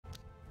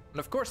And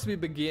of course we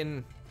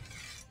begin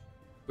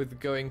with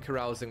going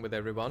carousing with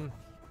everyone.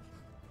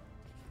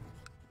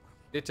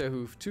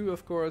 Glitterhoof too,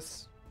 of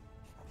course.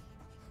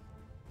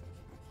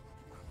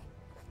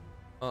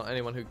 Well,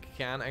 anyone who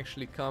can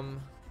actually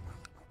come.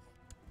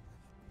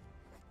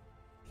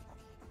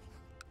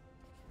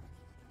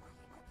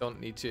 Don't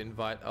need to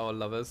invite our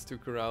lovers to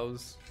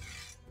carouse.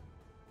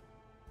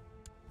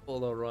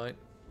 All alright.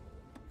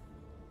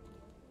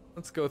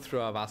 Let's go through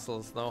our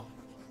vassals now.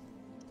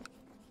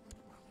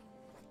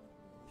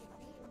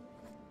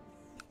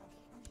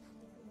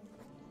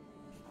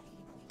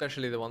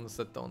 Especially the ones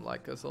that don't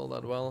like us all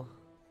that well.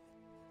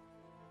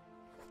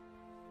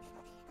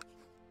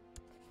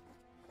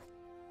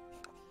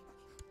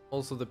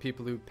 Also the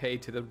people who pay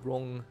to the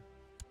wrong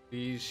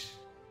liege.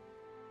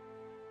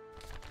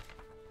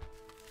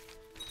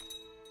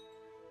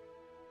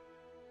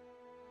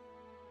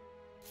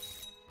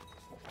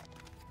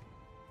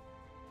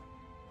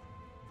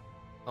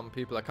 Some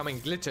people are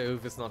coming.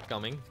 Glitterhoof is not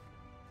coming.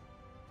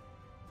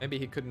 Maybe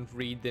he couldn't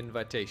read the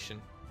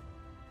invitation.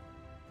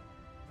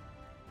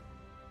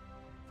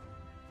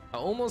 I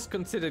almost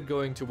considered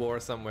going to war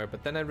somewhere,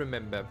 but then I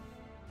remember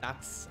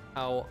that's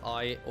how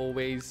I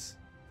always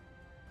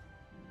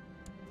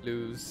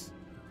lose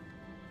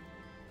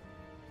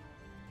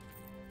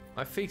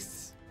my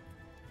feasts.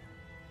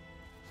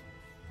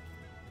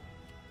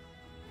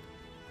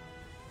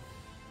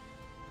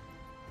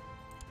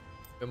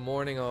 Good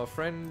morning, our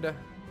friend.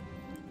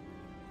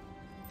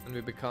 And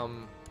we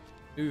become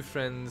new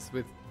friends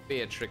with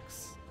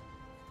Beatrix.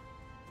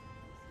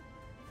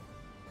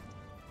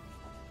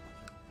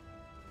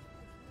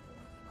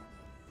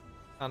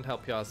 Can't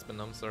help your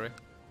husband, I'm sorry.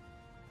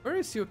 Where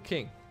is your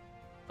king?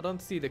 I don't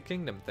see the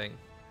kingdom thing.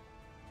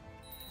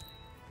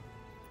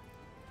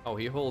 Oh,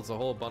 he holds a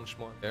whole bunch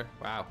more there.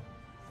 Wow.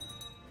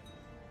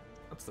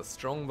 That's the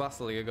strong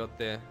vassal you got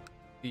there.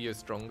 Is he your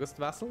strongest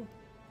vassal?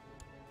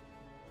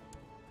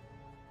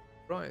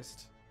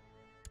 Christ.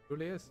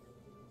 Truly is.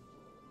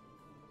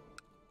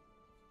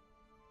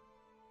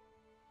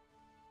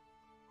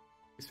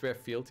 We swear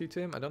fealty to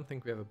him? I don't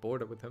think we have a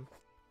border with him.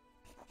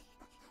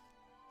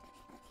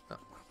 No.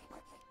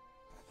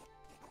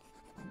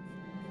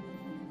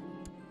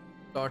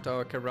 Start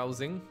our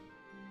carousing.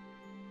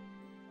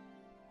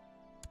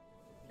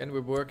 And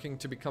we're working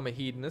to become a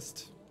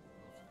hedonist.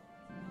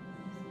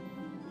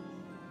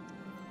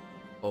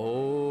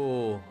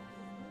 Oh.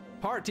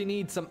 Party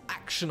needs some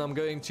action. I'm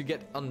going to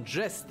get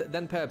undressed.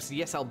 Then perhaps,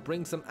 yes, I'll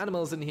bring some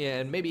animals in here.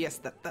 And maybe, yes,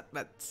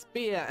 that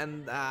spear.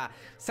 And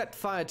set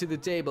fire to the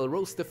table.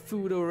 Roast the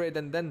food over it.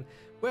 And then,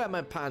 where are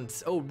my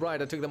pants? Oh,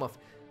 right, I took them off.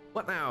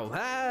 What now?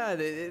 Ah,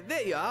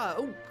 there you are.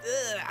 Oh,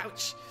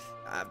 ouch.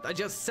 I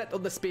just set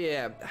on the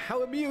spear.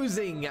 How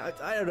amusing.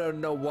 I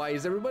don't know why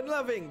is everyone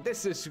loving.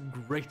 This is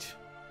great.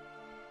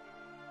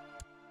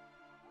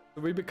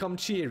 We become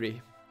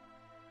cheery.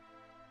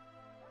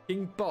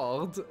 King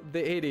Bard, the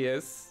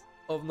hideous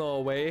of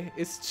Norway,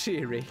 is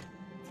cheery.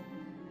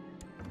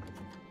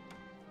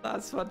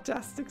 That's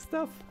fantastic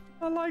stuff.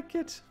 I like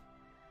it.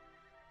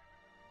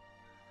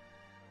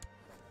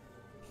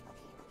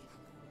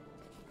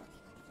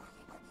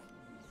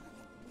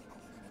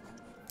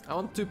 I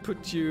want to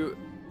put you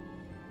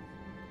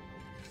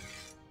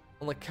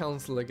on the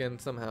council again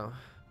somehow.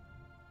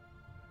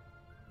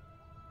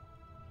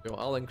 Yo,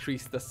 I'll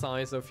increase the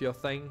size of your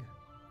thing.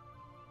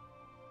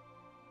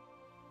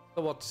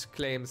 So what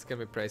claims can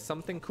we praise?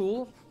 Something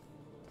cool?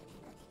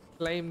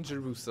 Claim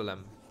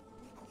Jerusalem.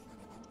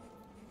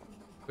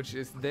 Which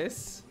is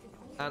this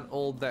and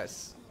all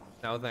this.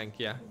 No, thank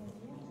you.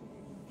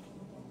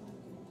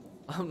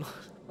 I'm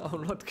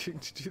not going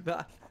to do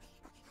that.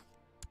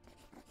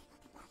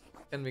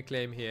 Can we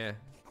claim here?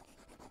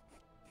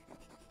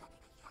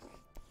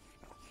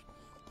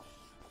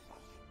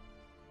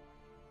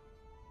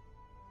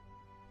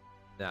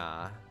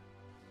 Nah.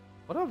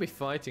 What are we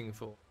fighting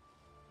for?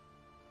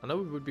 I know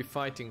we would be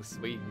fighting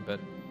Sweden, but...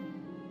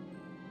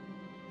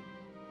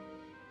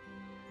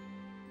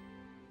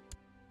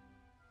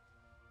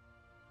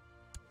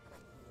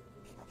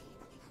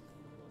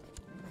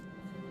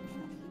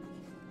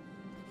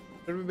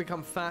 Should we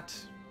become fat?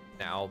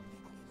 No.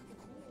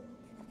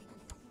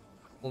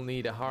 We'll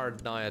need a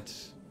hard diet.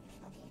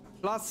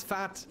 Plus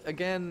fat,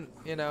 again,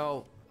 you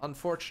know,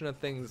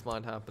 unfortunate things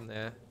might happen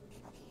there.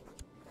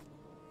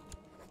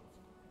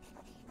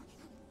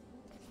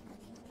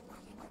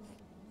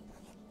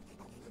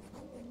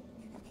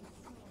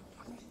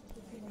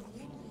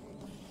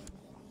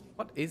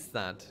 What is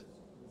that?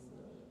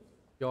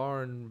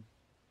 Yarn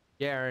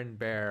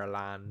Bear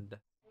Land.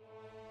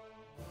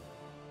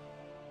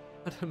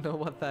 I don't know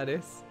what that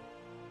is.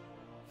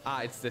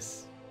 Ah, it's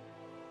this.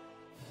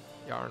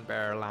 Yarn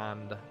Bear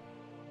Land.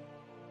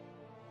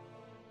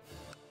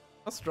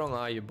 How strong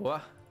are you, boy?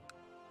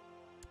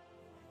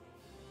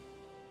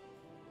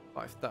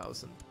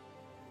 5,000.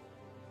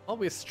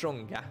 Always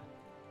stronger.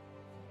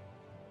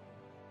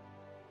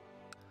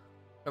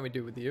 What can we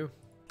do with you?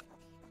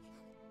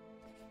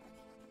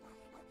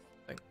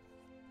 Thank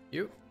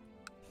you.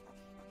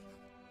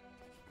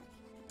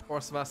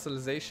 Force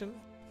vassalization.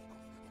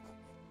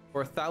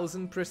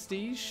 4,000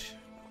 prestige.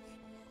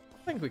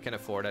 I think we can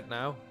afford it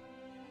now.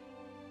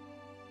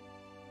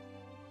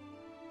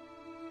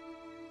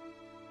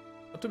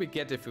 What do we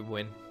get if we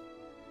win?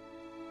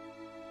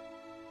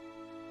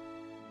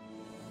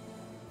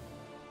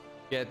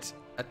 Get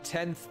a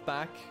 10th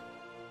back.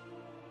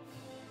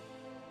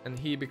 And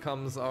he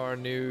becomes our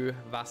new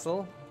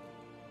vassal.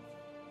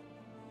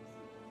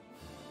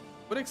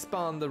 Would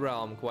expand the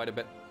realm quite a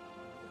bit.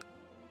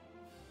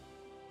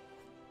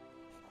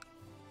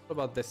 What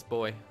about this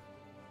boy?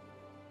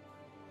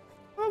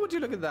 Oh, would you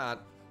look at that?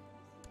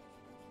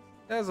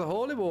 There's a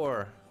holy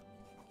war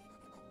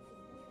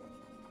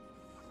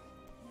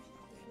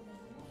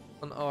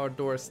on our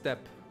doorstep.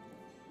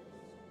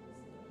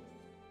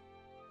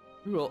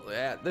 We will,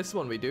 yeah, this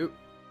one we do.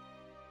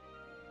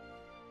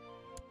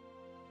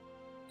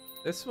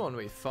 This one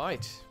we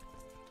fight.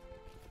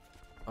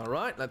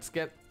 Alright, let's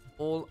get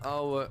all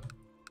our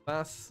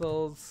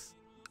vassals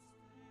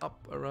up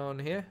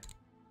around here.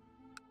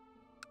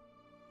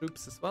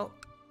 Troops as well.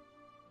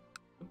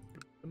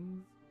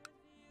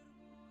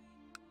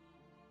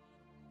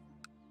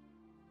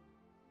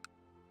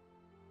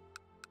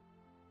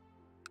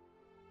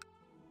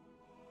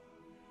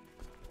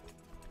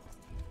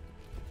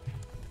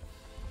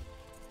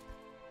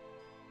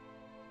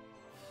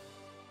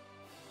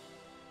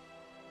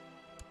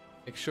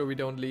 Make sure we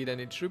don't lead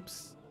any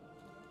troops.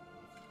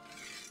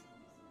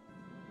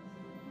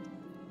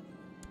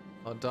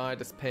 Our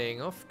diet is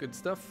paying off, good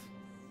stuff.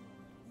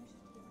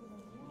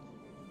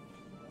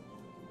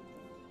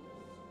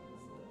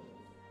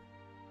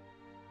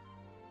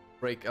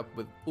 Break up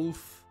with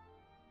Ulf,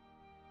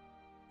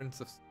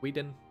 Prince of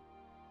Sweden.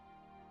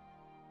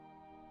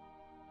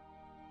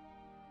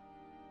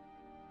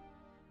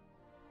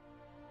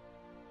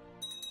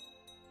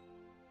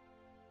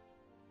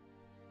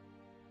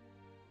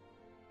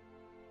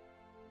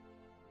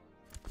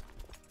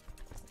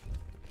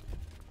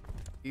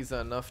 These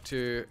are enough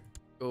to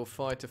go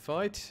fight to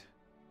fight.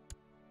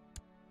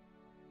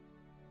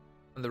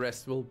 And the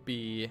rest will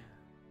be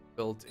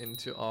built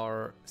into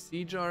our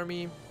siege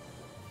army.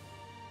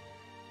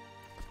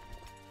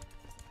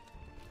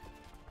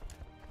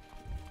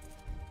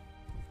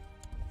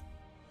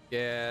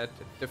 Get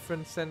a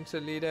different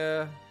center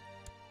leader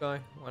guy,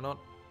 why not?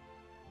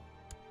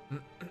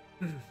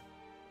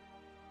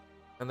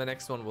 And the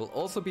next one will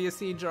also be a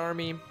siege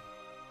army.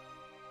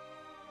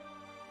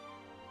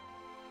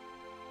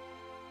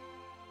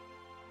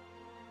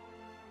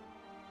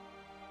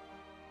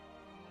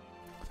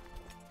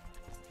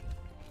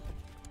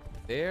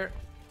 There.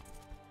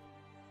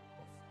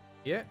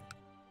 Yeah.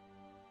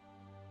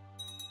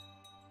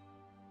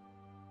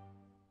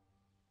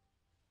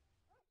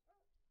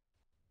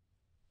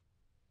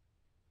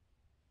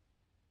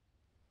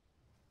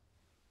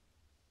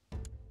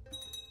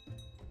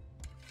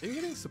 Are you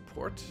getting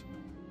support?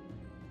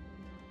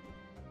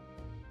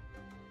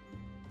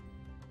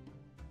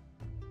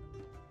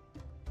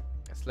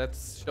 Yes,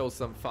 let's show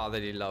some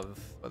fatherly love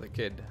for the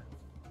kid.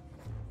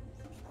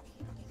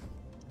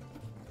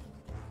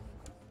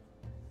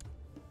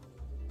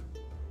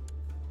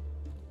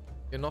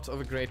 You're not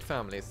of a great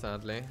family,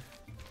 sadly.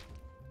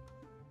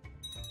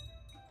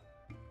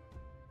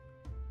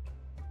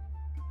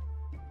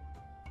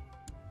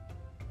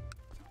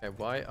 Okay,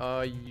 why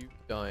are you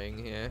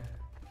dying here?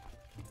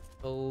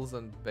 Hills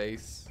and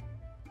base.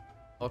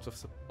 Out of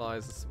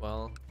supplies as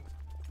well.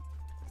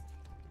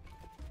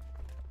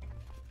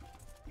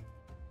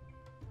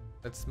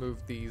 Let's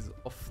move these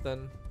off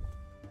then.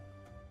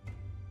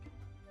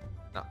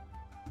 Nah.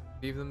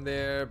 Leave them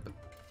there, but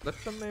flip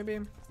them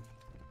maybe.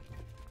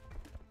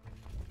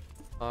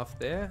 Half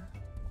there.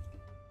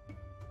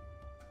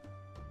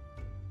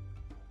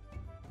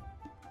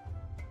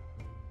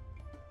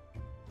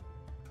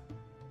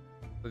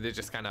 They're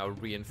just kind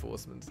of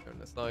reinforcements there on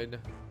the side.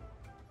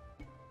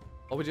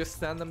 Or we just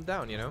stand them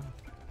down, you know?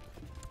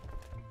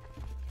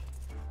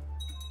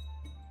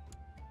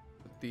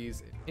 Put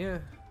these in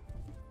here.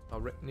 Our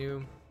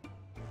retinue.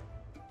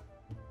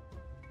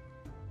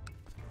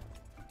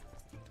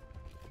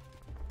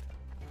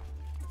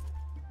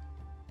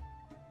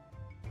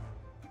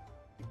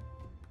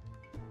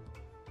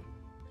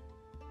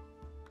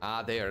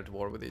 Ah, they are at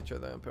war with each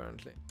other,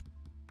 apparently.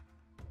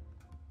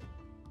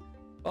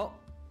 Well,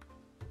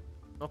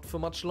 not for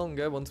much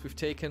longer once we've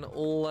taken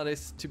all that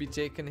is to be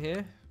taken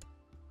here.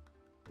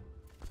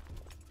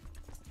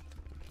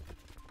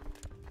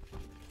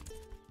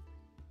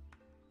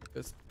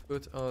 Just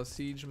put our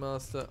siege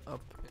master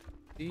up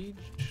in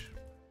siege.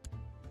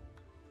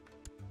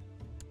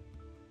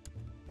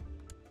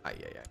 Aye,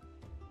 aye, aye.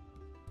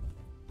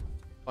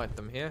 Fight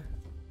them here.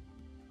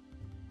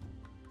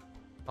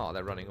 Oh,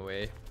 they're running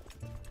away.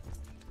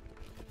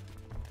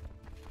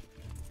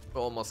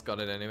 Almost got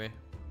it anyway.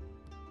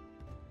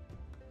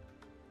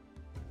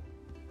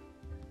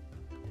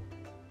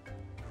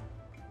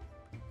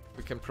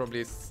 We can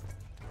probably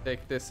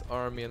take this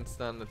army and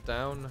stand it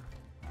down.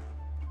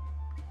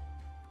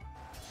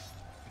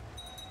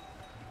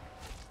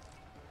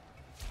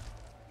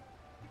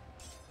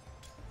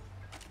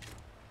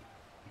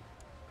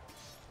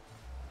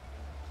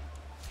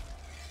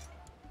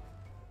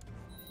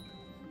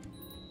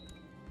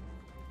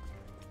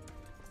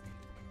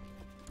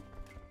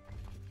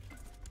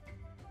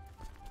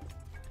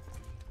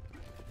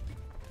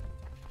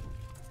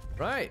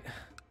 Right.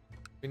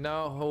 We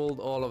now hold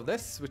all of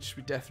this, which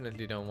we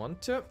definitely don't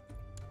want to.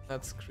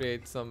 Let's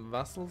create some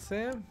vassals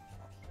here.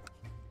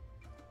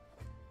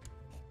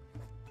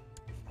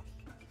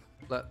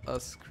 Let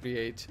us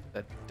create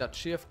the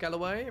Duchy of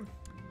Galloway.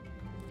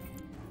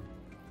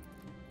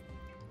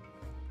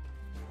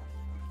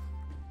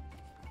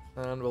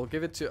 And we'll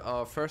give it to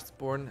our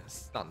firstborn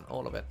son,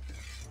 all of it.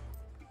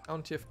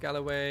 County of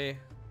Galloway.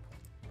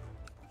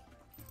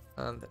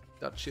 And the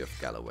Duchy of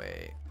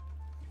Galloway.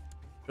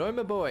 Join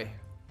my boy.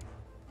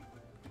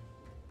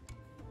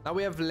 Now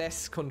we have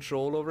less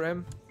control over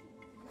him.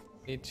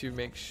 Need to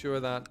make sure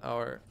that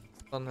our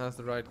son has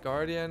the right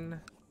guardian.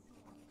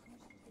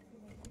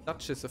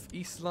 Duchess of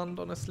Eastland,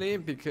 honestly,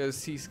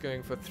 because he's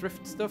going for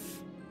thrift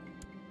stuff.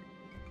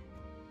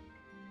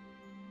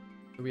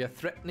 We are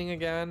threatening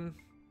again.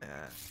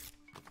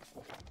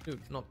 Dude,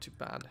 not too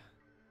bad.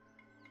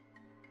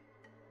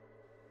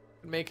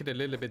 Make it a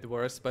little bit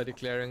worse by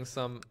declaring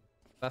some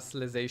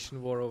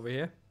vassalization war over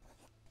here.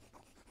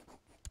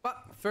 But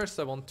first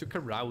I want to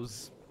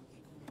carouse.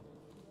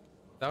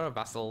 There are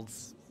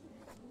vassals.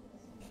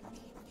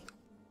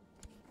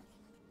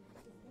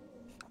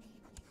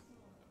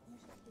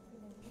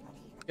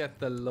 Get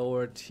the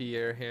lower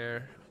tier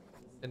here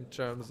in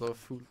terms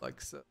of who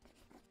likes it.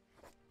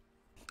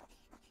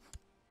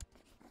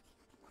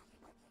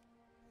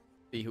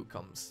 See who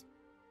comes.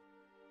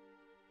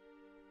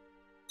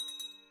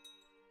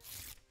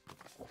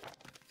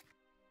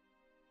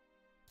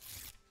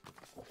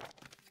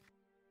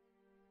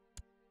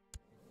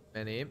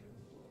 Many.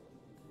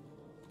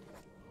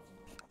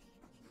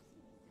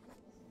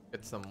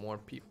 Get some more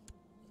people.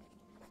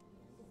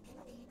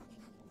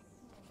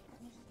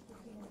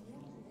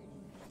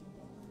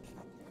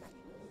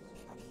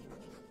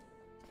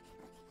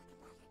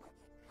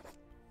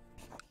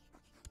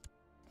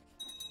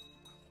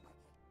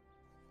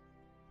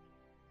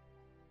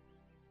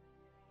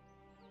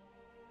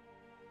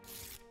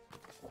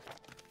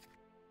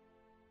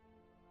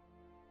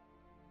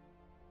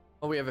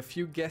 Oh, we have a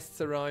few guests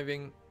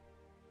arriving.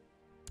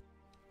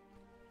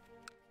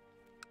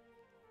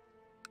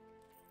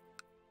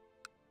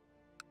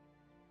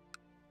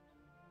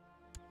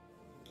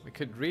 We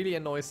could really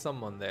annoy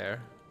someone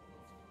there.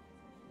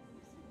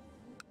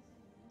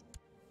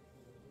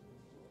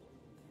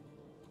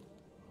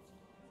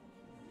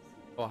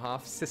 Or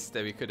half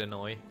sister we could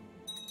annoy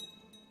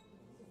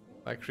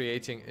by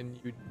creating a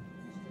new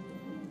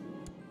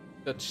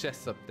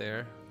duchess up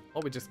there.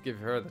 Or we just give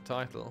her the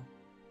title.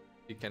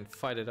 We can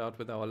fight it out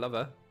with our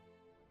lover.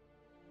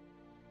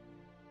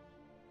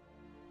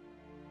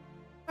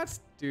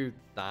 Let's do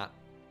that.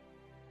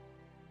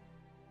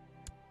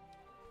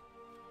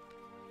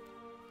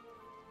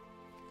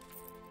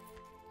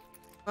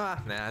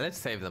 Ah, nah, let's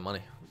save the money.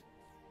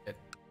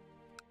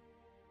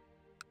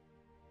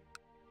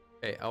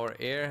 Okay, our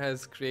heir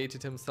has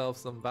created himself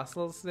some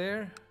vassals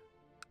there.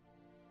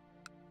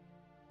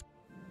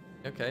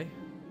 Okay.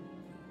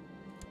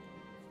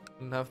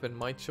 Wouldn't have been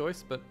my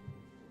choice, but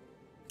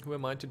who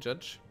am I to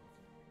judge?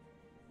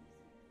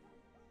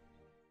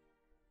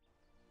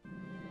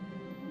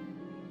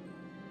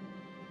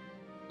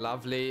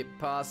 Lovely,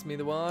 pass me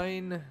the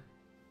wine.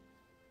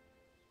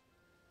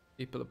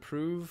 People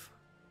approve.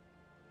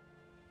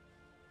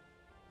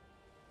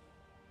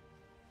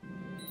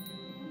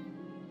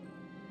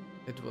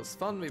 It was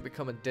fun, we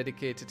become a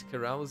dedicated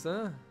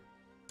carouser.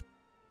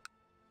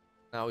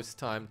 Now it's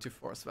time to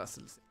force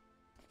vassals.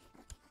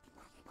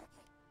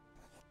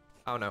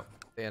 Oh no,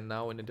 they are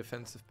now in a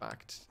defensive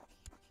pact.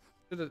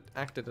 Should have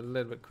acted a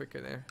little bit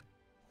quicker there.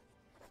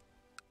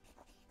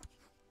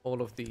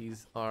 All of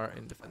these are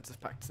in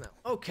defensive pacts now.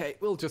 Okay,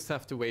 we'll just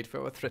have to wait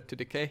for our threat to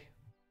decay.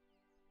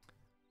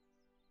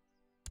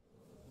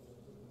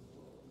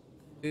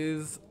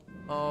 Is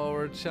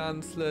our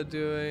Chancellor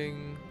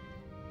doing...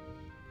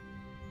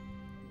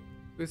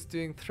 Who's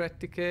doing threat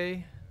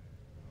decay?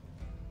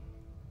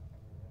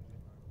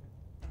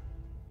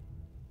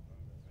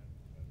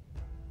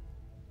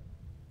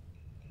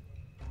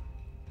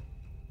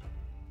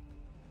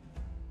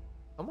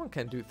 Someone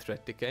can do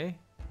threat decay.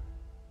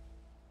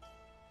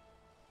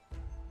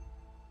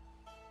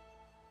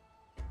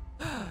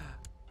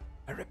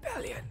 A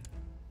rebellion.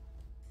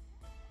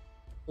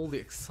 All the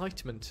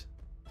excitement.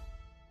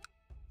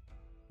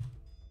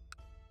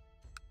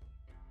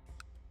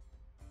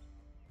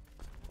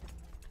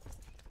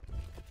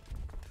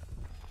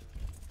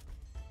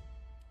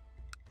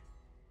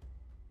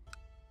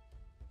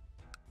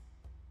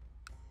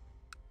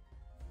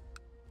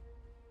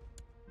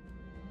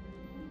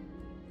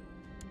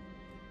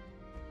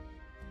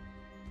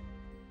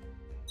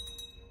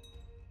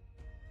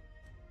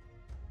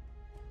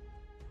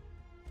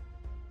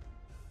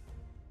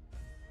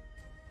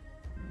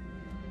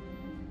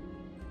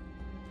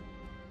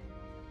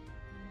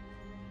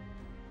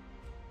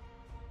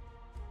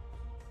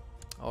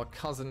 Our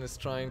cousin is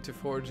trying to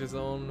forge his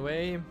own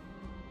way.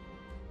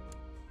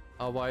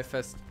 Our wife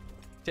has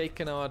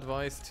taken our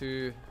advice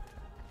to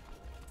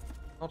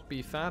not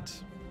be fat.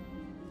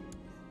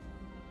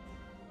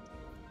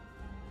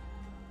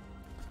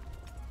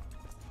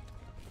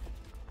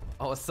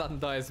 Our son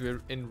dies, we're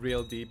in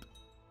real deep.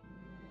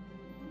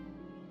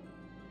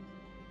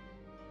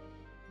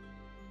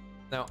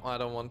 No, I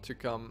don't want to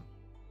come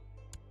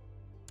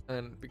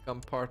and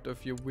become part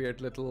of your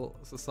weird little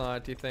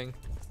society thing.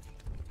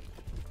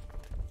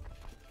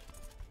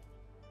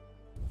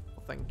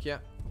 Well, thank you.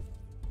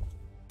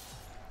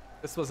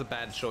 This was a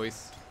bad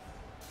choice.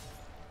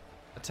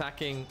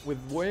 Attacking with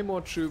way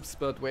more troops,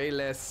 but way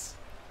less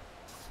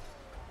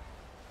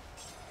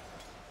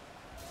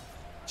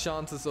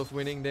chances of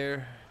winning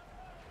there.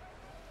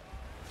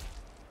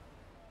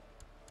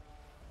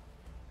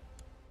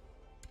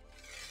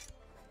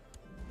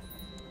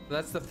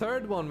 That's the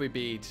third one we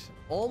beat.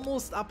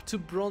 Almost up to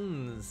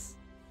bronze.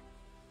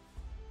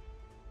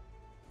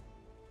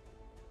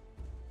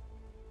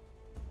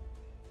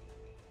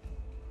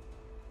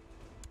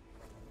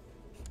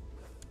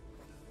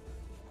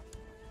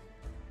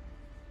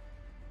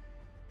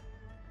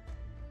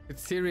 Could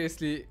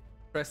seriously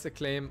press a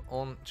claim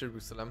on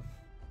Jerusalem.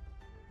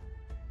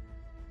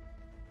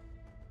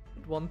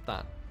 Would want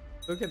that.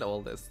 Look at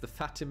all this. The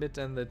Fatimid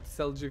and the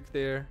Seljuk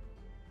there.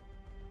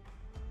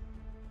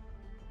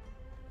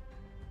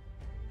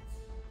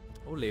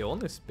 Oh,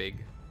 Leon is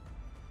big.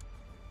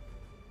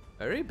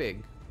 Very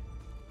big.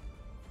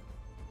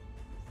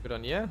 Good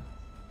on you.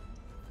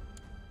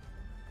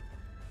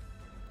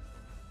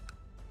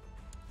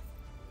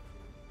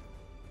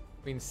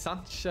 Queen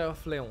Sancha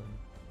of Leon.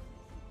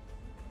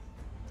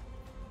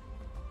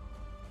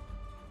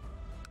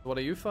 What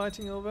are you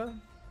fighting over?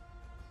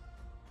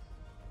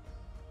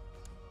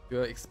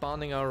 You're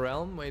expanding our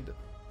realm. Way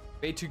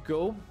to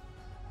go.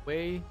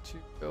 Way to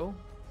go.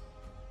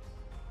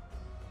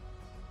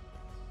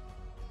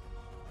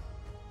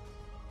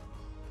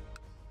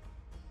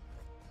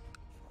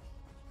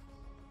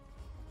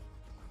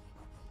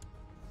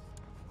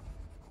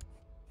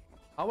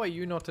 How are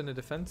you not in a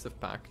defensive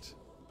pact?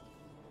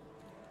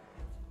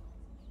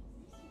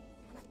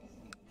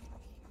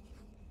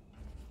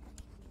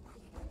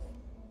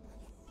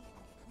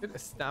 Could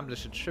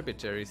establish a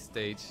tributary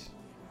state.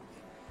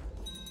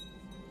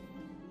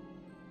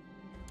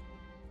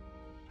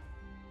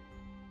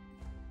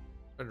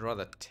 I'd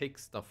rather take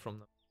stuff from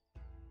them.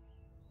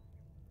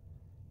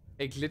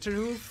 Hey,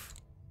 Glitterhoof,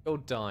 go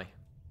die.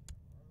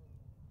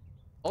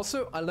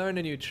 Also, I learned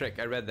a new trick.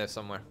 I read there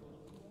somewhere.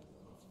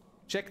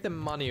 Check the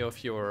money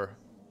of your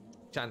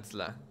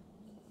chancellor.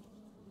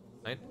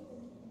 Right?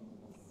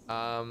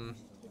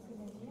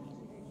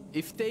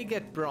 If they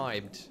get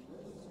bribed,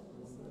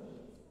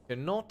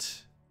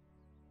 cannot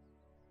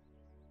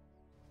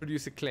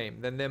produce a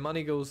claim, then their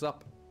money goes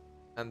up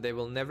and they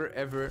will never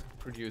ever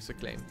produce a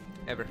claim.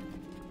 Ever.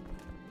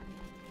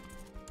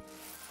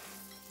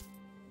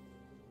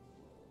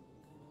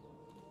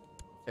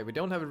 Okay, we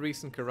don't have a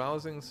recent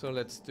carousing, so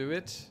let's do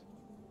it.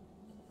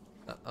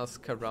 Let us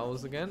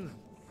carouse again.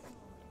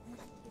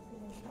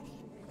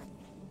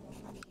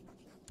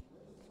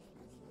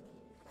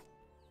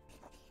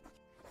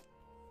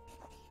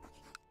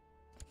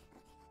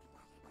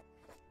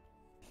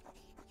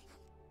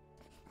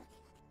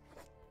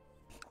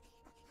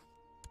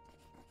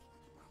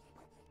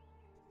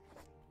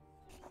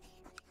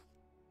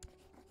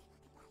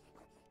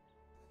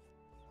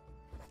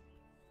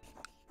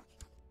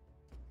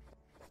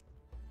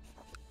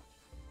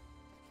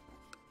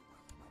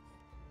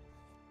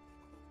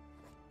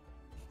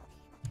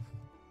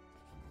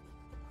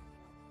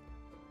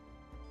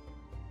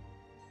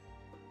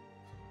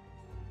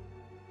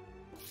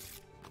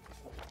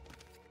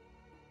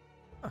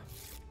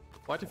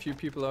 Quite a few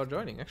people are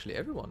joining, actually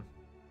everyone.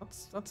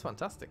 That's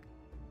fantastic.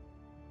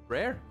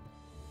 Rare.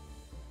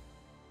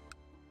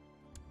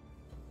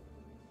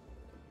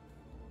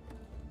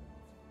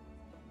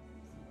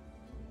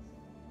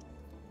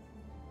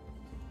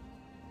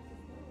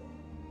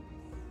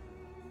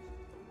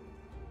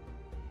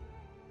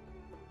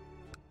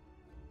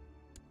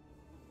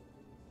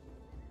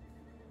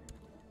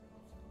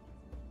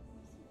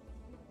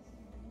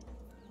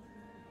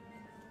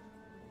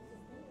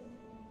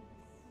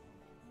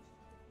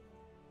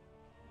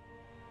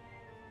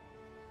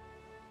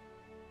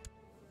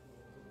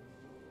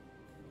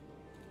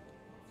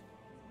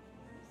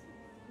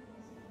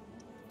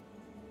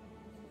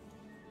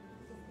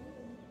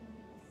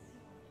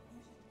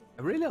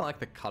 I really like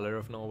the color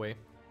of Norway.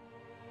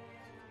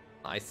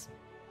 Nice.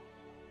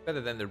 Better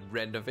than the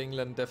red of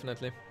England,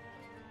 definitely.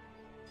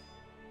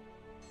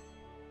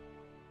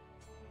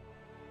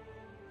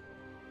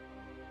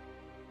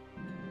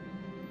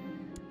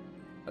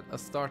 Let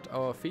us start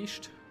our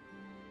feast.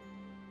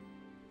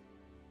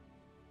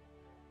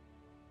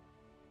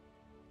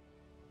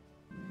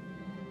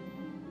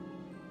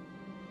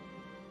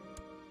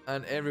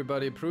 And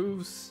everybody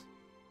proves.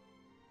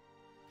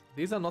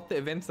 These are not the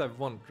events I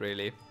want,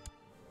 really.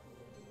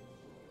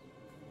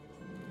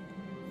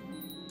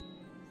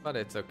 But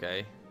it's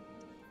okay.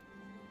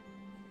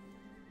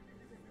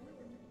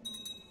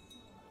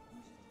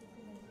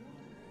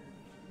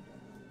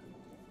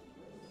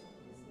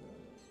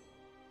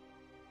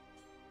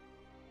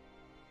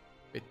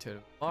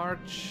 Bitter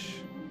March.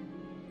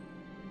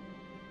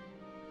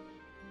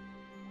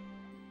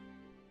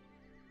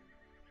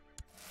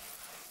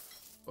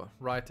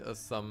 Write us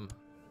some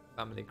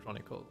family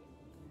chronicle.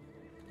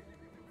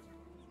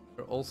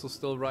 We're also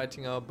still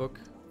writing our book.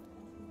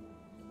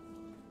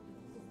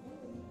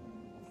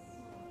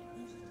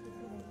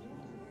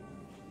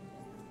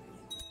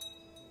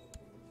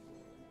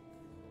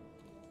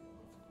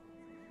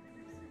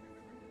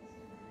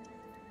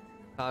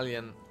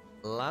 Italian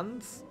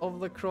Lance of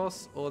the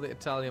Cross or the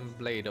Italian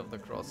Blade of the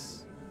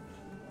Cross?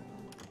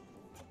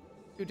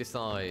 You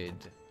decide.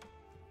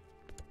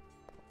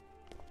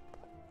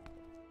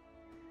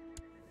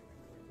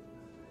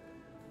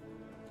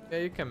 Yeah,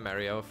 you can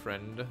marry our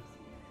friend.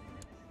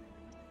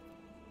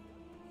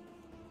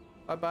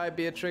 Bye bye,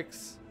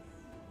 Beatrix.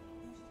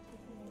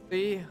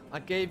 See, I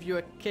gave you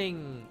a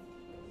king.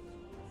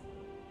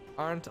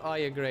 Aren't I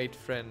a great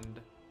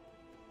friend?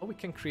 Oh, we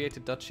can create a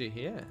duchy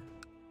here.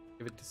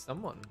 Give it to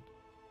someone.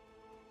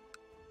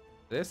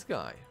 This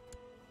guy.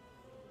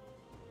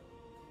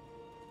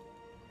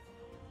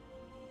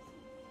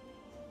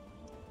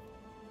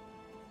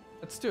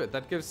 Let's do it.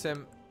 That gives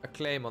him a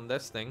claim on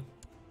this thing.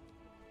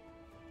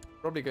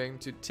 Probably going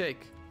to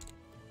take.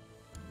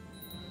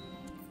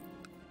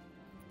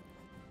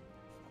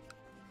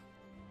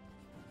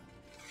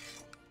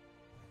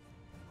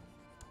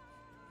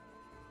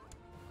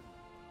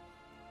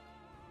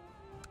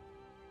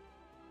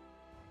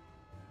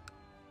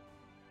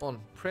 On,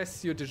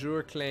 press your de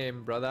jure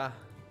claim, brother.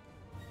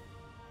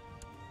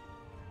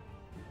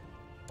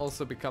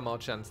 Also become our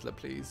chancellor,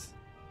 please.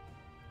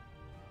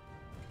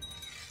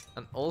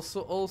 And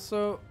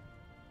also,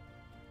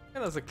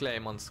 get us a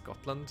claim on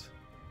Scotland.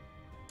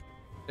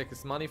 Take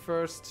his money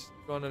first,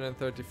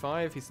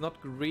 235. He's not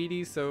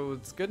greedy, so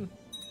it's good.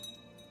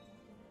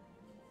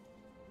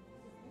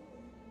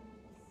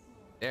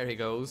 There he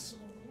goes,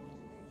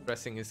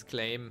 pressing his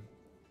claim.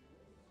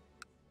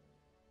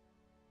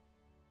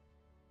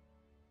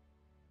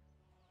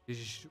 De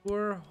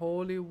jure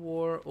holy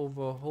war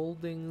over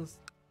holdings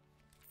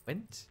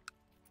went.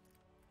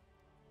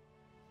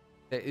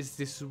 There is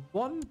this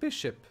one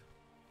bishop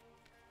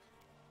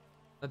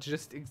that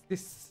just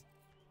exists.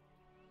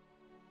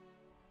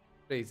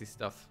 Crazy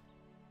stuff.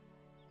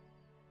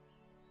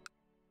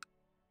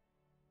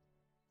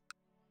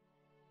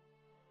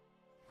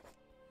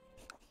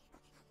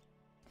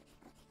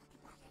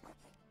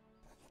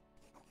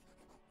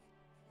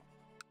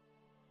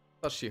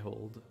 Does she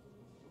hold?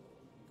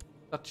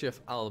 Duchy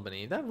of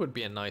Albany. That would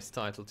be a nice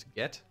title to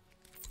get.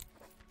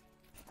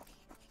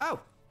 Ow!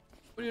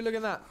 Would you look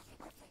at that?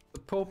 The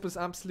Pope is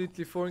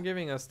absolutely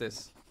forgiving us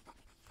this.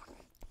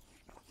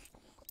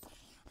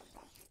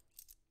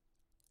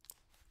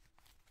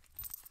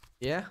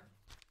 Yeah.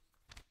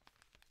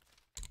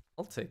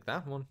 I'll take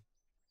that one.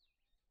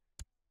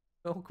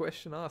 No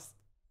question asked.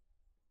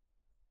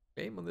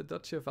 Claim on the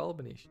Duchy of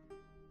Albany.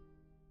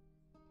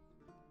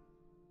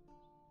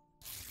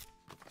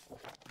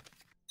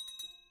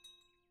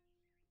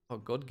 Oh,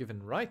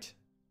 God-given right.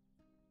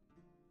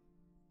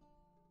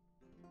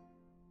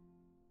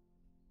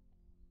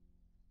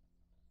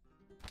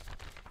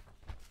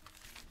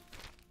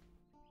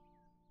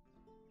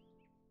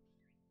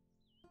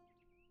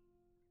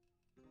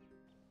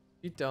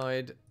 He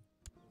died.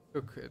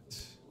 Took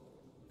it.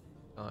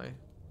 Die.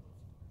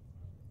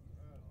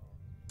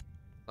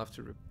 I'll have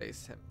to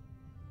replace him.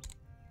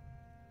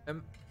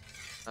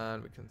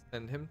 And we can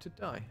send him to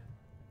die.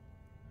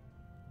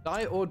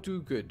 Die or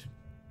do good.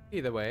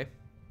 Either way.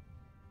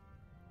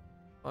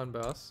 On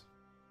boss.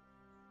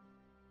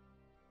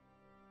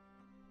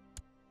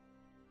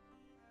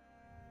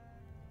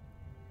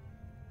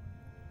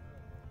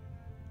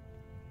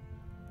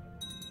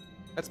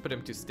 Let's put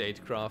him to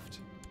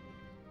statecraft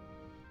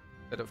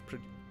instead of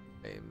produce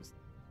claims.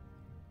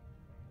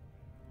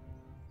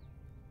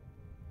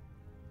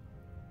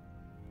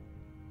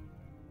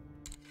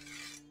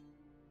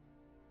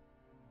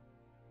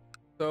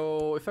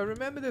 So, if I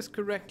remember this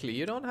correctly,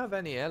 you don't have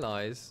any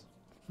allies.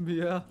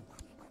 Yeah,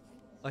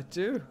 I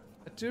do.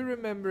 I do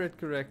remember it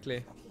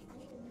correctly.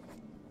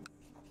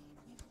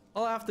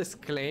 I'll have this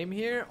claim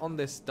here on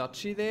this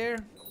duchy there.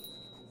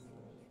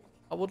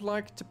 I would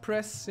like to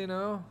press, you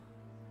know.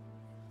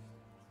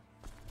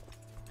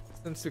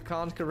 Since we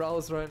can't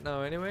carouse right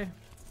now anyway.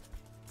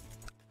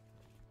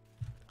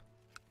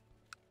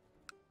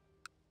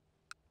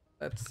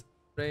 Let's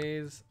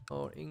raise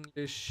our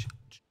English.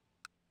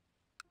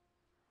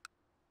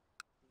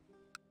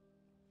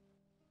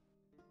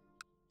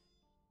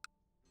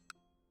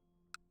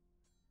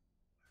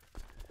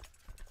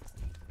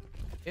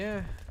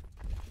 Yeah.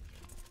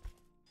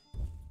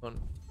 One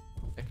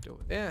connect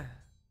over there.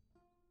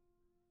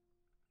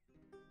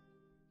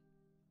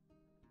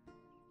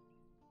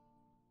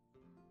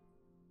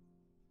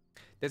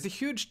 There's a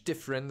huge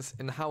difference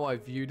in how I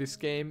view this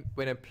game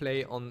when I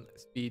play on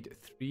speed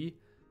 3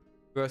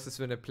 versus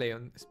when I play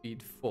on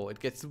speed 4. It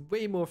gets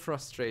way more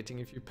frustrating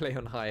if you play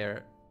on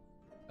higher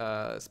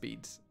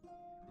speeds.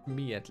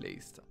 Me at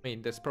least. I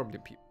mean, there's probably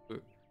people who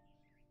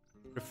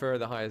prefer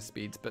the higher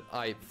speeds, but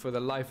I, for the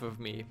life of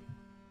me,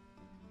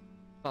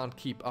 can't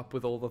keep up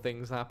with all the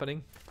things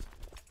happening.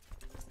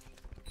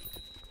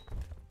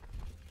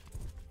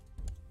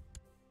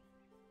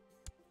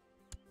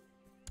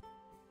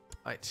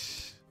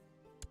 Right.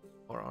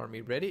 Our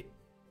army ready.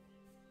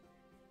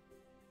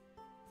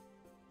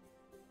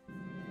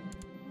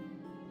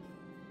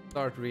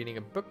 Start reading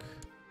a book.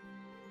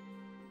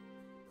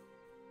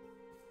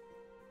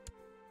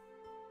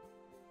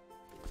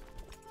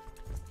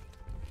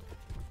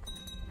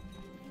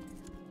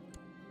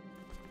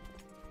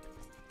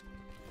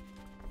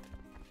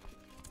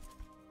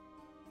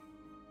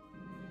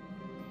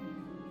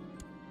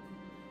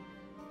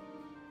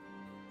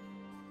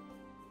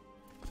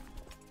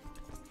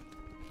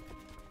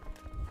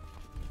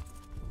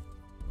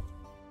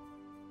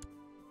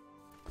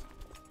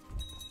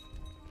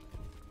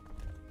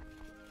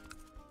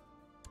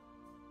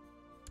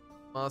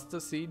 Master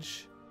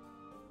Siege.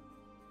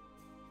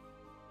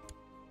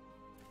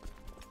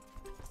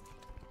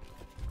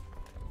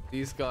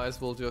 These guys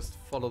will just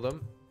follow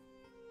them.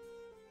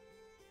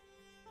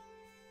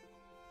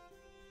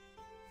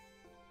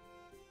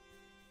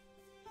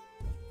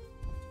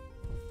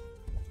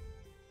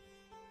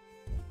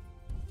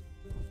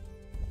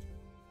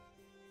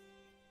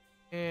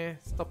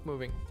 Stop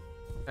moving.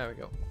 There we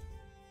go.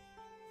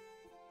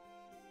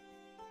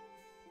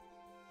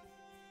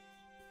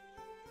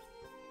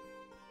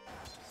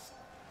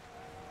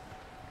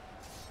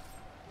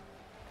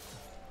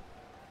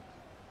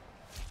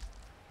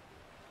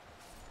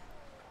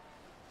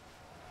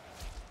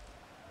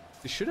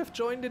 You should have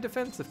joined the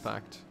defensive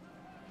pact.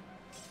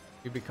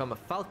 You become a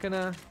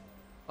falconer.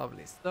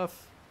 Lovely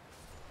stuff.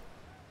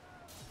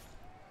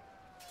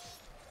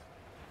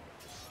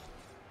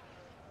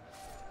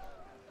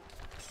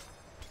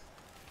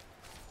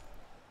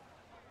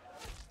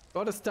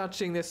 God is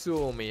touching the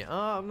Suomi.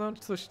 Ah, I'm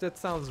not so sure. That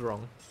sounds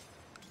wrong.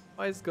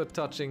 Why is God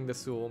touching the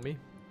Suomi?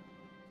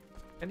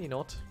 Can he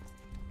not?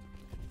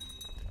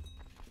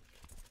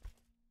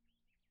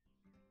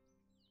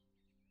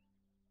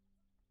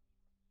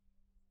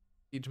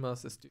 Siege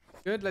masters do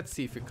good. Let's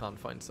see if we can't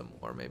find some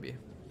more, maybe.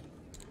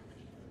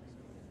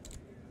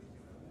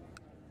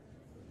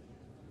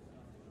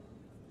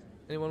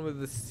 Anyone with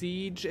the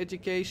siege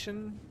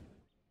education?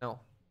 No.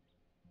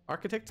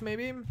 Architects,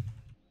 maybe?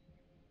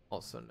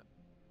 Also no.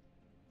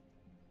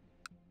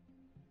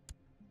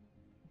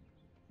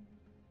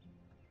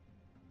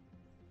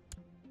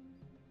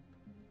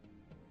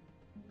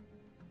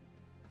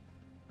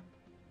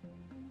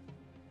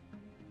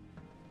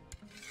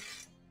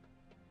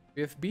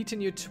 We have beaten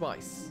you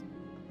twice.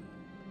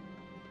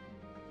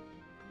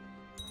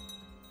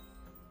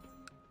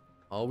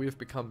 Oh, we've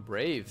become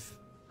brave.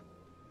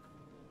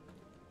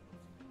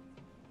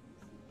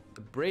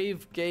 The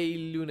brave gay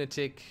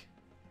lunatic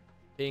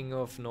king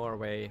of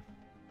Norway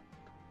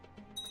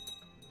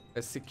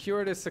has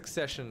secured his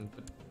succession,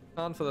 but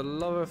can't for the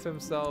love of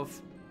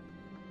himself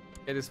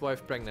get his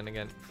wife pregnant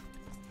again.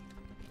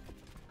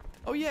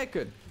 Oh yeah,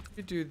 good.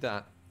 You do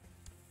that.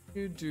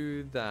 You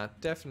do that.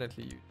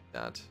 Definitely you do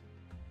that.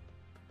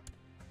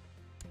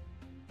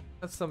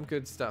 That's some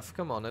good stuff.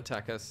 Come on,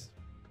 attack us.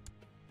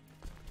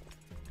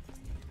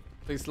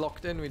 Please,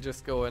 locked in, we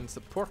just go and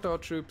support our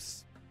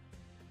troops.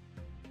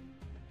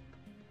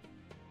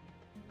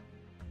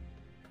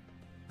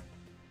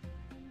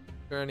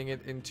 Turning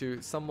it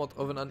into somewhat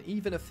of an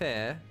uneven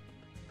affair.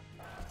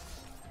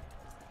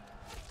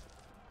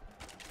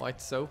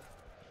 Quite so.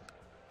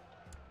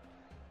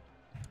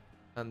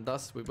 And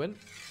thus we win.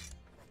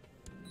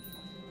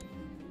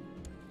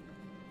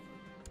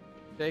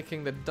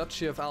 Taking the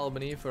Duchy of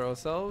Albany for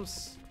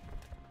ourselves.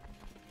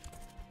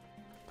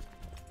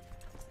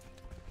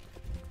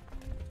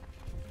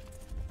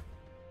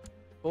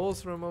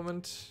 Pause for a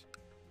moment.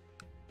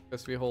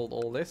 Because we hold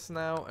all this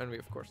now, and we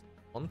of course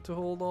want to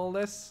hold all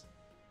this.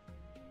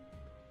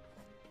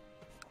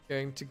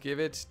 Going to give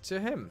it to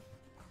him.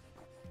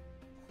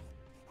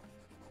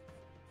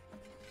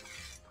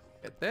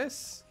 Get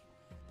this.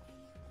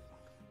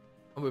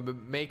 And we'll be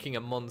making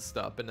a monster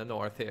up in the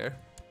north here.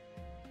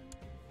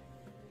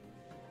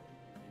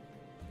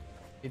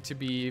 Need to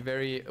be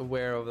very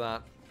aware of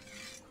that.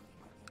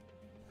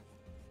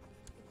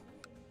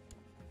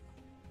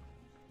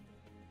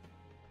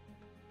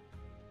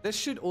 This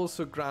should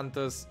also grant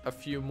us a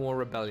few more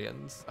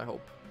rebellions, I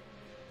hope.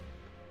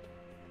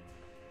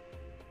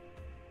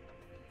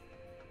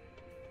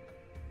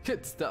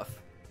 Good stuff.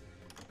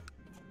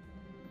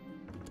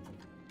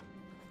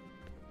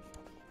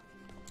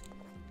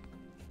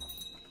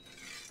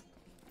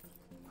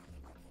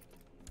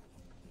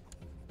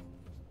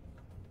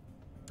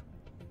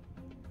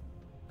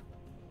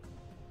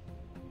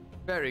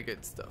 Very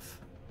good stuff.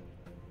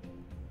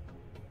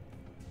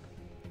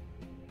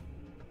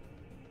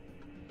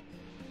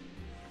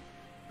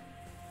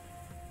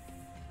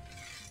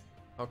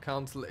 Our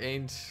council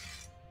ain't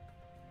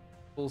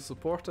full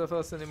support of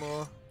us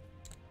anymore.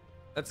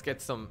 Let's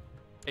get some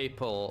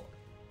papal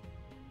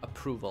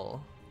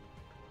approval.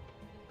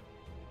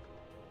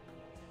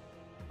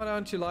 Why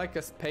don't you like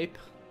us, Pape?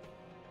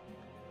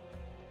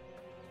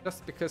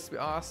 Just because we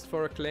asked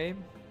for a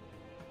claim?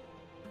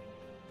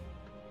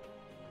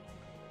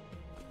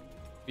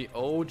 We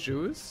owe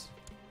Jews.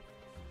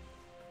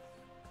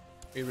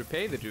 We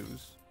repay the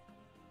Jews.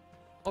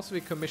 Also,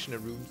 we commission a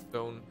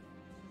runestone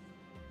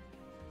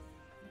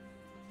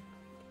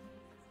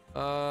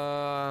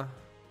They'll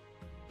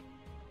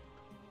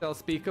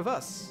speak of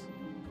us.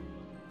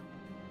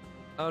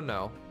 Oh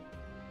no.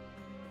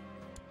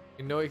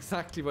 You know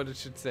exactly what it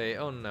should say.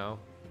 Oh no.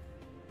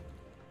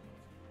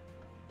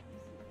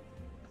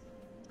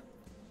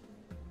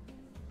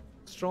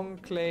 Strong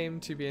claim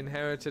to be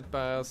inherited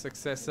by our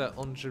successor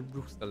on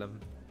Jerusalem.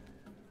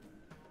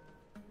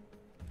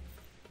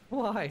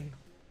 Why?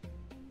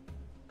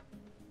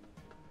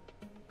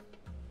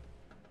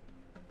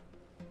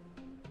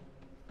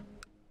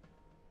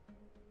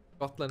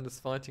 Scotland is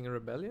fighting a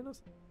rebellion or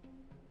something?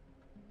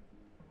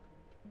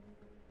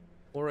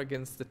 Or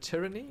against the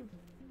tyranny?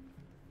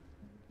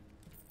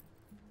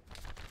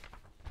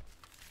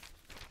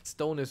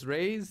 Stone is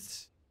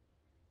raised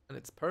and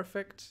it's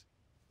perfect.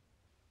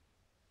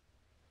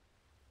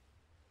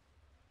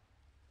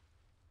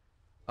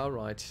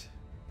 Alright.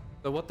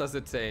 So what does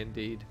it say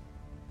indeed?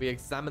 We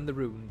examine the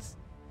runes.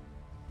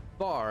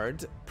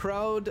 Bard,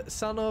 proud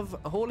son of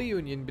Holy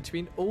Union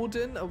between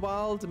Odin, a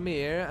wild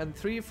mare, and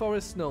 3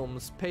 forest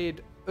gnomes,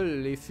 paid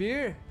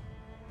Ullifir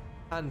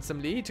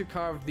handsomely to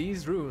carve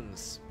these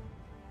runes.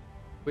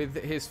 With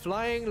his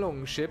flying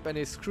longship and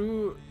his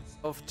crew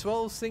of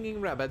 12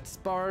 singing rabbits,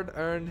 Bard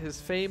earned his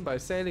fame by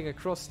sailing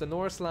across the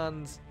Norse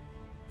lands,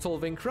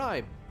 solving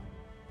crime.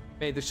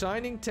 May the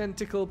shining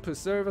tentacle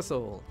preserve us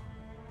all.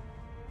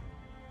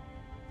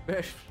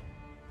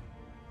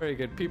 Very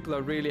good. People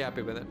are really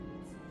happy with it.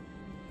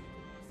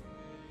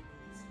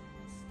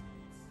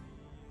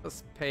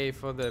 Let's pay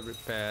for the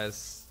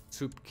repairs.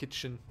 Soup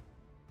kitchen.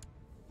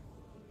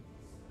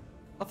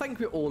 I think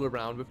we're all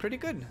around. We're pretty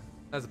good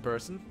as a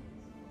person.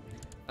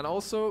 And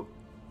also,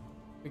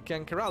 we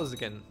can carouse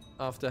again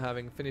after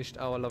having finished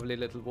our lovely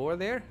little war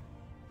there.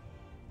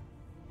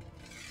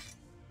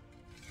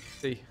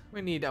 See,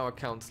 we need our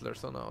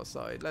counselors on our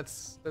side.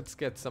 Let's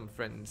get some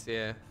friends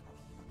here.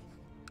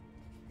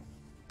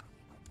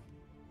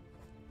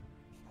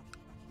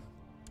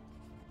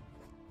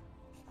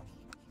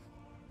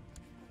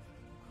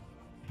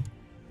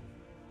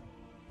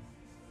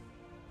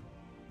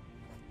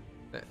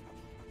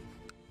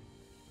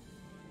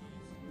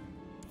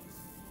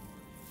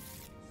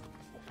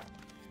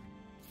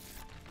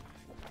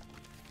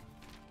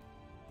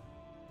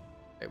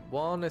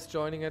 One is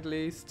joining at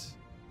least.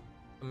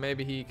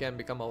 Maybe he can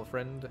become our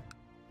friend.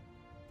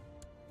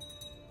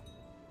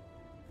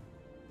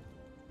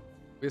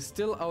 We're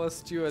still our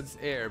steward's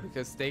heir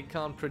because they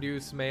can't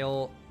produce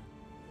male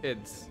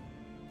kids.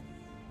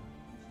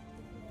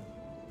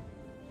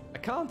 I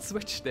can't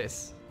switch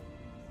this.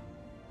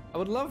 I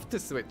would love to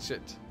switch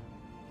it,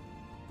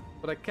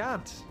 but I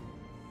can't.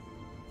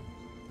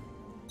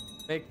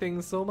 Make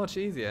things so much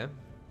easier.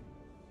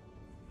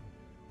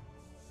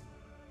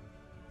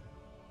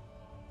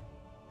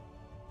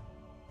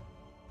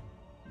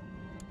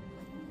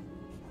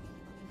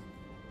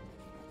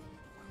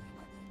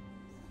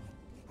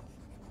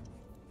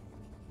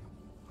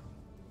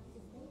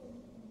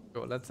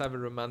 Go, let's have a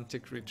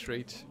romantic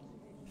retreat.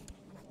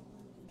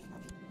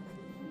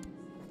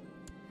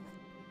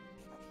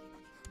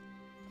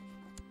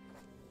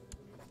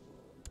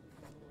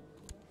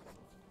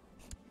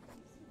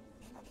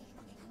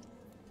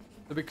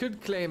 So we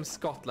could claim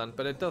Scotland,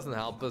 but it doesn't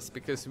help us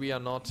because we are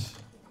not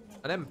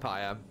an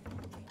empire.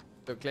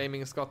 So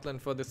claiming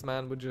Scotland for this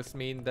man would just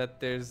mean that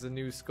there's a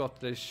new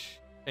Scottish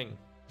king.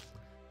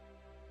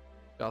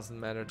 Doesn't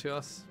matter to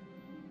us.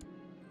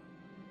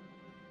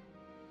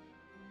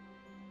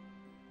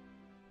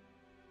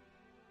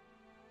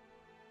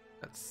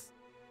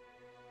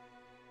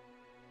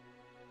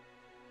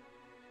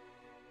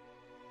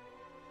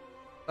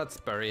 Let's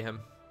bury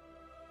him.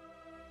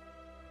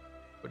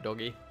 Good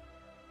doggy.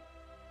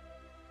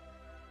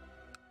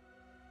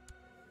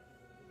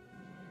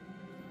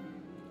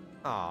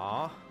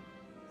 Ah,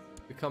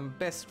 become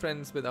best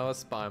friends with our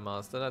spy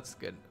master. That's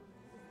good.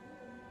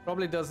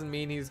 Probably doesn't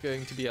mean he's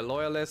going to be a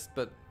loyalist,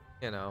 but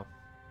you know,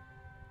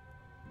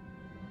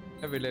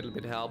 every little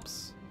bit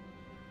helps.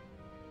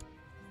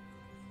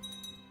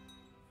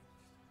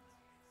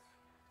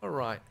 All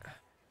right.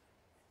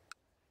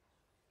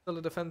 Still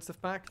a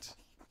defensive pact?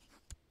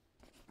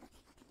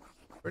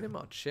 Pretty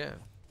much, yeah.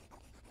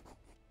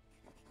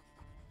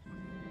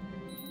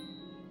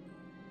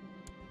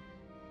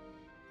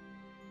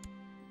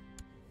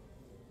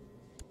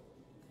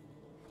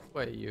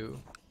 Where are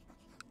you?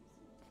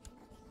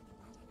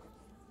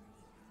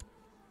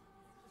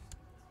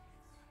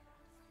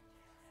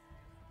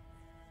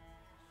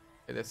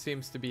 Okay, there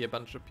seems to be a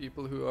bunch of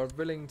people who are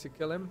willing to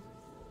kill him.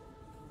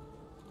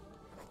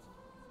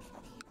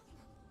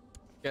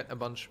 Get a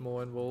bunch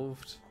more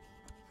involved.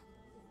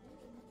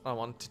 I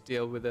want to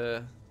deal with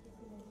a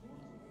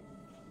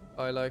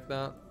guy like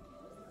that.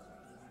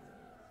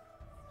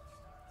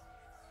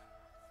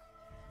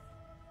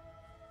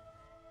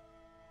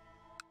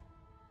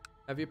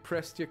 Have you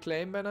pressed your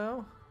claim by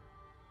now?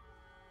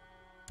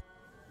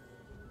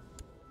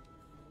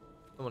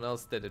 Someone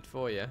else did it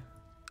for you.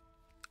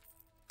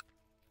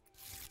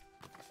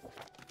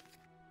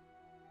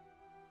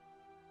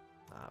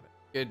 Ah,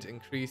 good,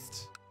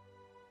 increased.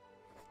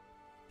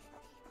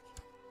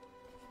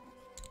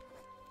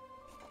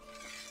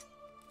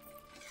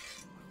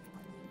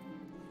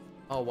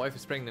 Oh, wife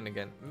is pregnant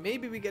again.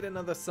 Maybe we get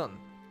another son.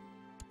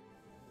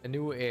 A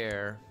new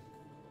heir.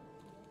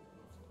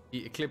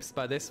 Be eclipsed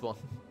by this one.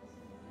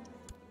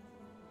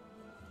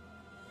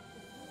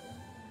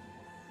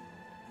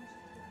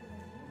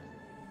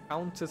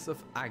 Countess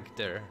of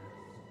Agder.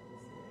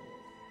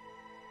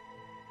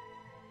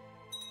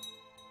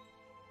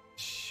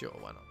 Sure,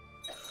 why not?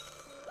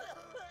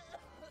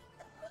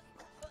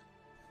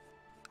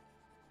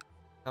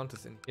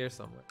 Countess in here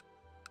somewhere.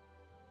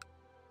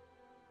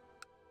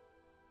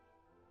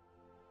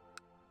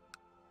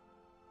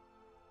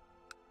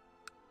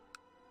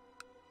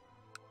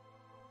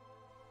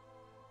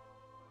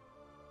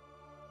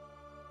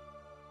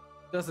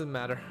 Doesn't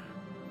matter.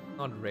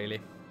 Not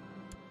really.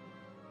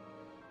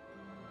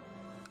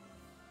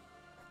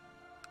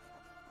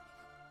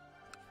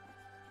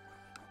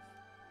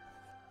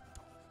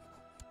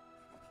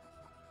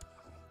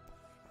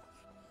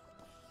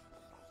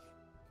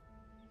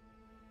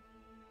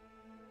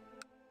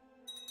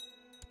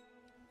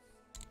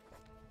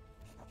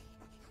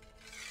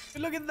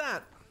 Look at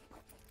that!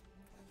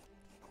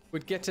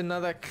 We'd get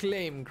another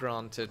claim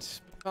granted.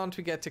 Can't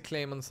we get a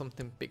claim on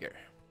something bigger?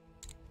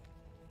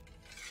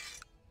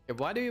 Okay,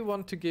 why do you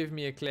want to give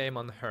me a claim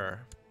on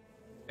her?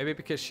 Maybe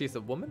because she's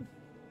a woman?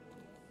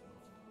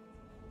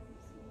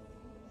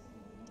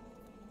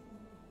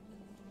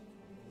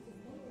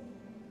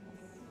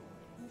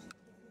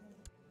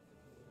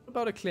 What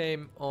about a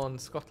claim on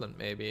Scotland,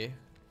 maybe?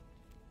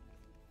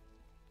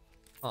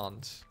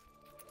 Can't.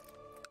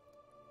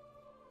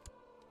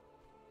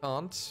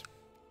 Can't.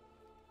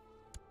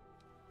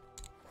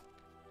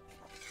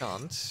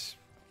 Can't.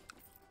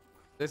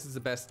 This is the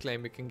best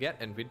claim we can get,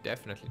 and we're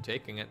definitely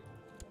taking it.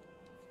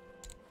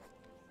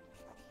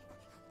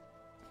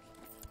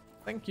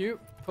 Thank you,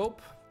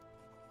 Pope.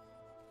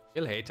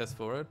 He'll hate us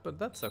for it, but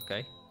that's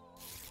okay.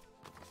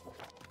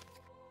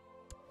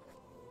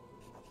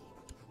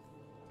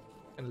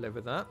 Can live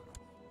with that.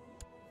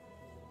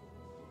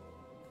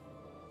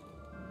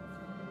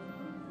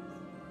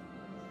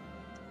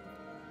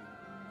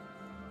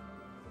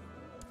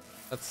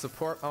 Let's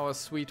support our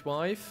sweet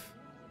wife.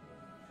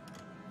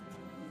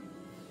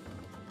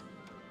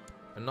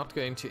 I'm not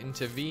going to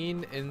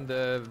intervene in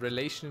the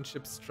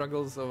relationship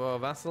struggles of our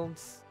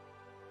vassals.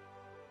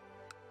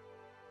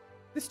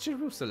 This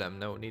Jerusalem?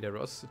 No, neither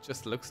us. It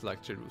just looks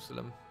like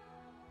Jerusalem.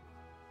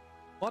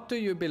 What do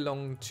you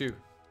belong to?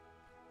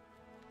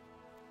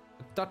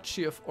 The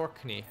Duchy of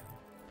Orkney.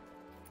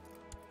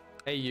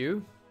 Hey,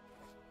 you.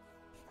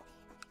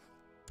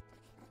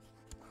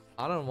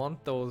 I don't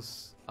want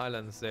those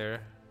islands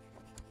there.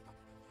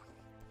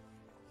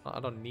 I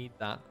don't need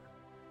that.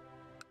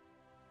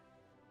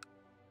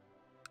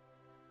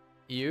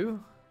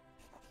 You?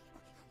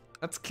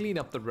 Let's clean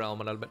up the realm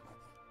a little bit.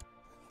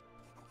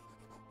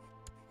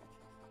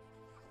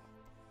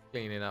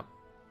 Clean it up.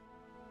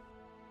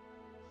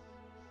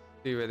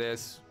 See where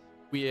there's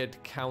weird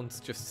counts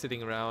just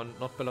sitting around,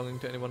 not belonging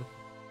to anyone.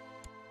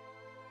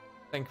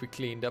 I think we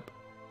cleaned up.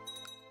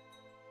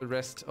 The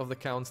rest of the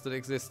counts that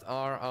exist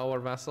are our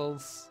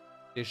vassals.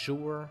 De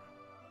jure.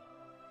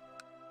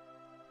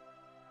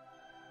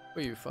 Who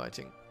are you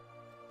fighting?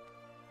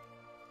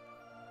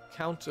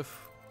 Count of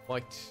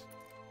White.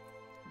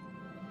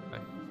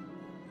 Okay.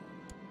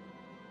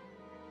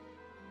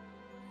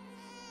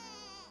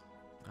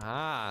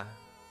 Ah.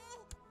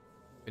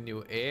 A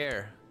new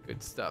heir.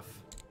 Good stuff.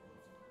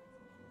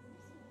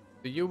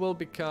 So you will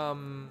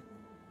become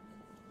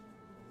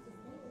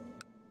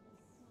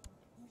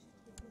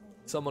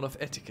someone of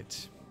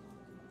etiquette.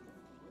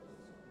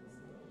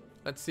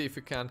 Let's see if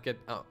we can't get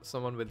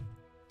someone with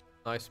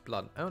nice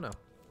blood. Oh no.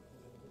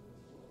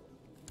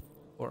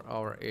 Or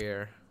our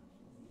heir.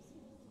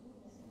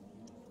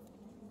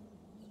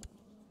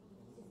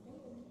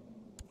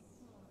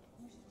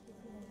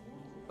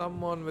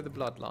 Someone with a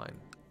bloodline.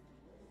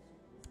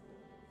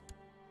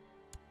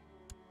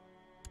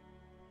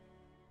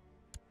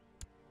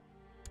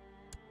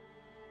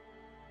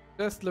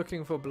 Just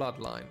looking for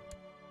bloodline.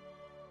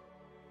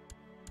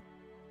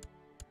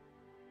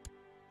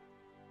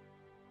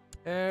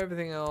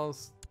 Everything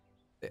else.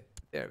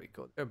 There we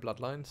go. There are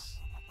bloodlines.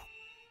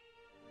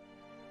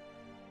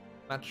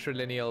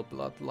 Matrilineal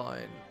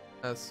bloodline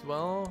as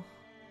well.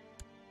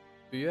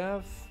 Do you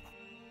have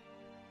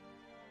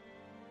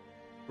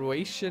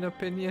Croatian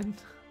opinion?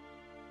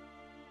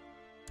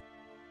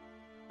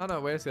 Oh no,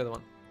 where's the other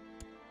one?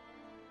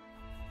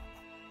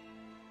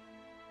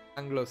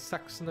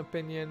 Anglo-Saxon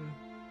opinion.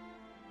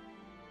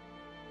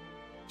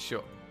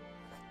 Sure.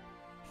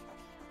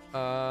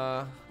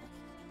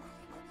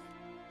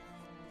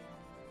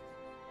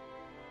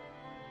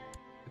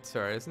 It's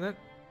her, isn't it?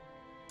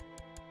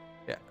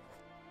 Yeah.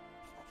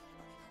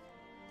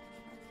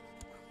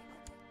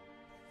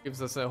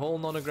 Gives us a whole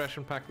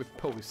non-aggression pack with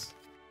pose.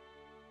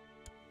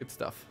 Good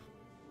stuff.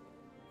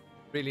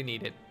 Really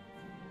need it.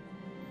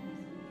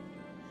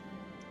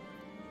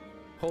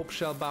 Pope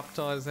shall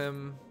baptize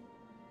him.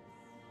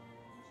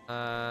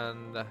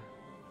 And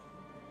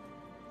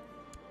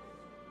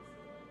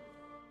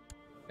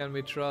can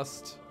we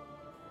trust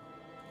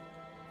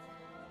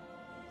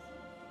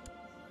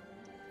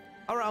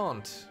Our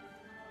aunt.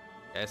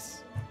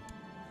 Yes.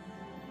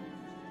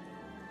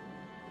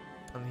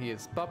 And he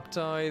is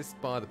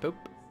baptized by the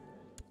Pope.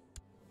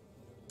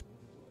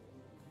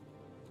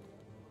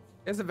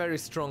 He has a very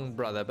strong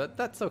brother, but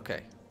that's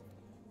okay.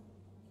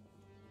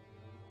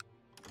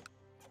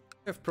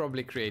 I've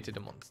probably created a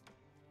monster.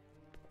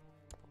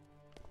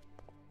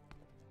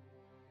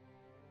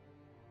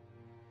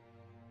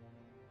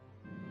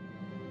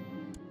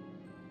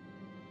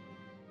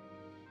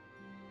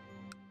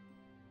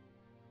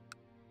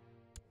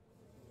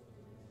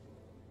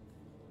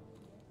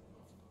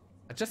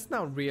 I just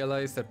now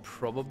realized that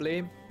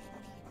probably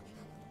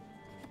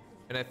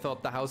when I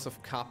thought the House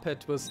of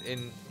Capet was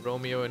in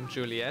Romeo and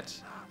Juliet,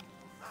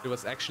 it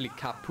was actually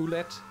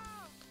Capulet.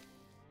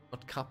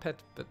 Not Capet,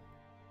 but...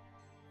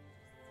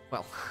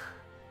 well...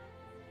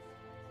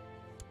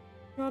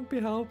 can't be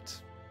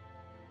helped.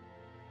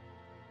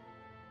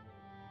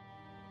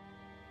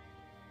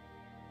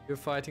 You're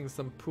fighting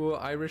some poor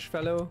Irish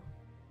fellow.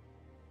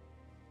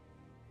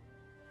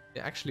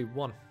 They actually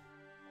won.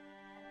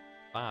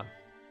 Bad.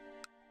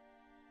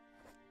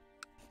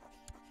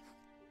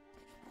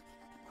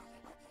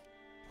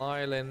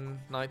 Ireland,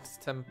 Knights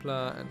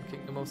Templar, and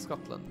Kingdom of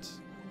Scotland.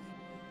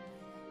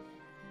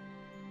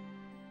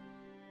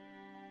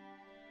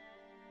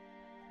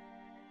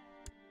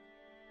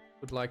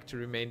 Would like to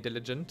remain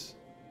diligent.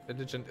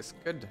 Diligent is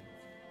good.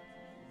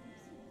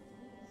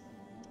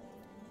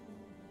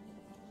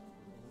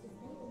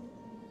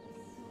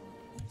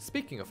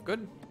 Speaking of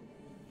good.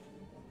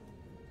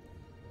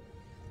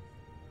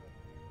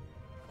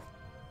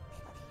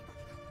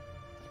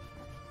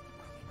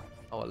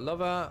 Our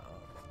lover.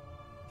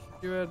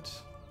 Steward.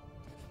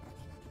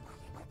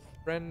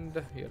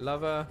 Friend, your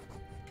lover.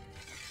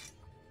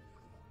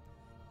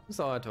 Who's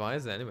our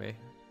advisor anyway?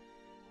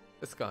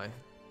 This guy.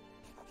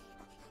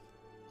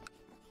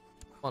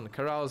 Come on,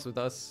 carouse with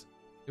us.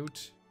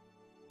 Newt.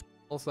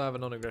 Also have a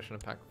non-aggression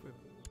pact with.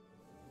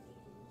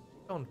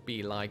 Don't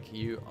be like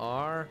you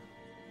are.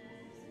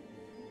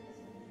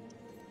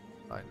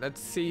 Right, let's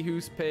see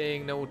who's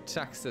paying no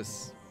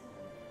taxes.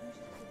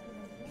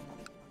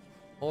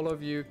 All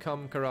of you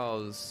come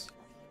carouse.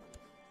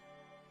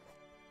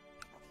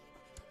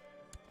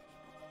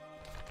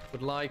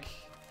 Would like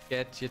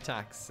get your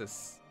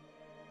taxes.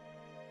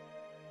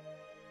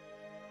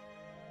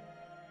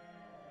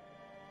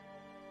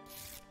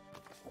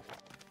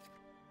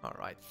 All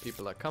right,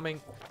 people are coming.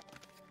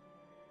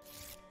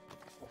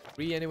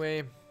 3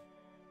 anyway.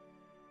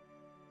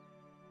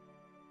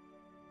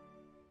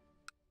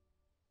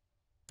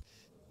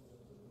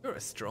 You're a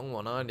strong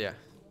one, aren't you?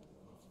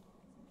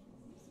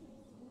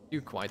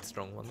 You quite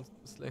strong ones,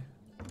 honestly.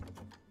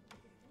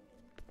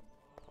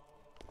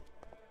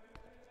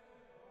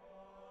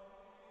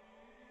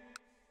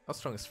 How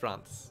strong is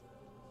France?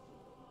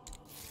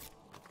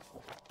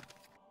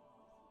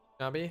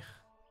 Shabby.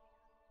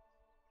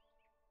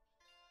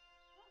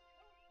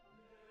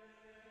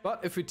 But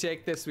if we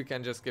take this, we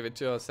can just give it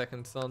to our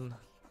second son.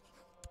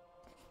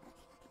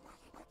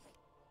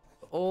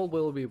 All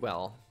will be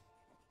well.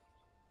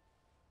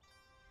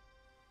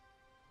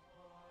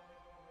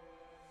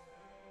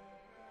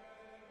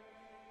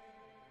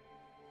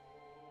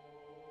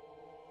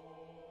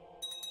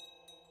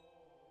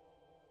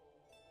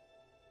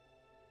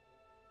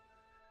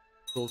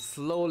 Will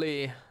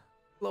slowly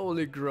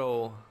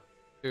grow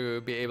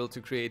to be able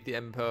to create the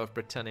Empire of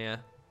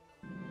Britannia.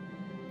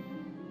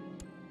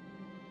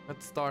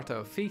 Let's start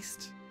our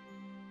feast.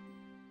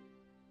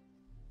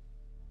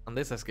 And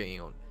this is going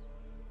on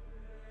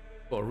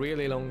for a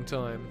really long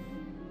time.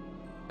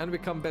 And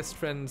become best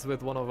friends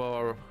with one of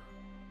our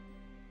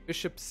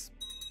bishops.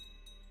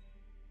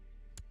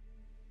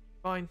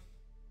 Fine.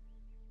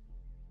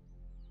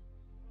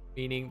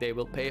 Meaning they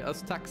will pay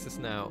us taxes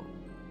now.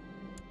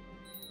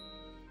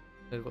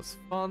 It was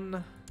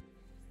fun.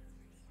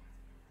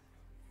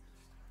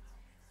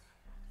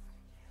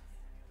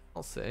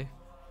 I'll say.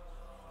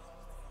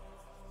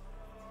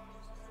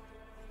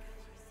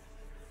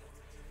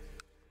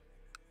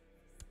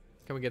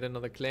 Can we get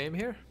another claim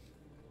here?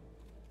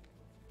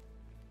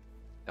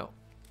 No.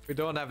 We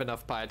don't have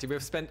enough piety.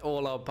 We've spent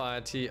all our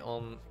piety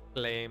on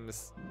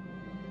claims.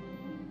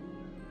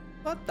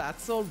 But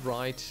that's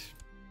alright.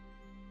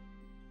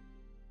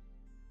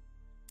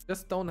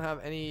 Just don't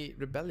have any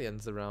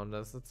rebellions around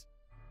us.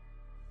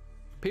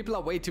 People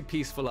are way too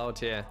peaceful out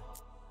here.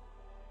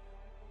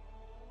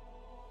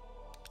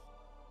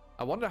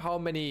 I wonder how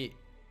many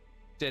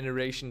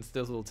generations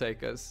this will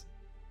take us.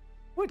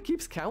 Oh, it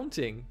keeps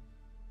counting.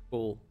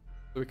 Cool.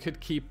 We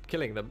could keep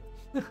killing them.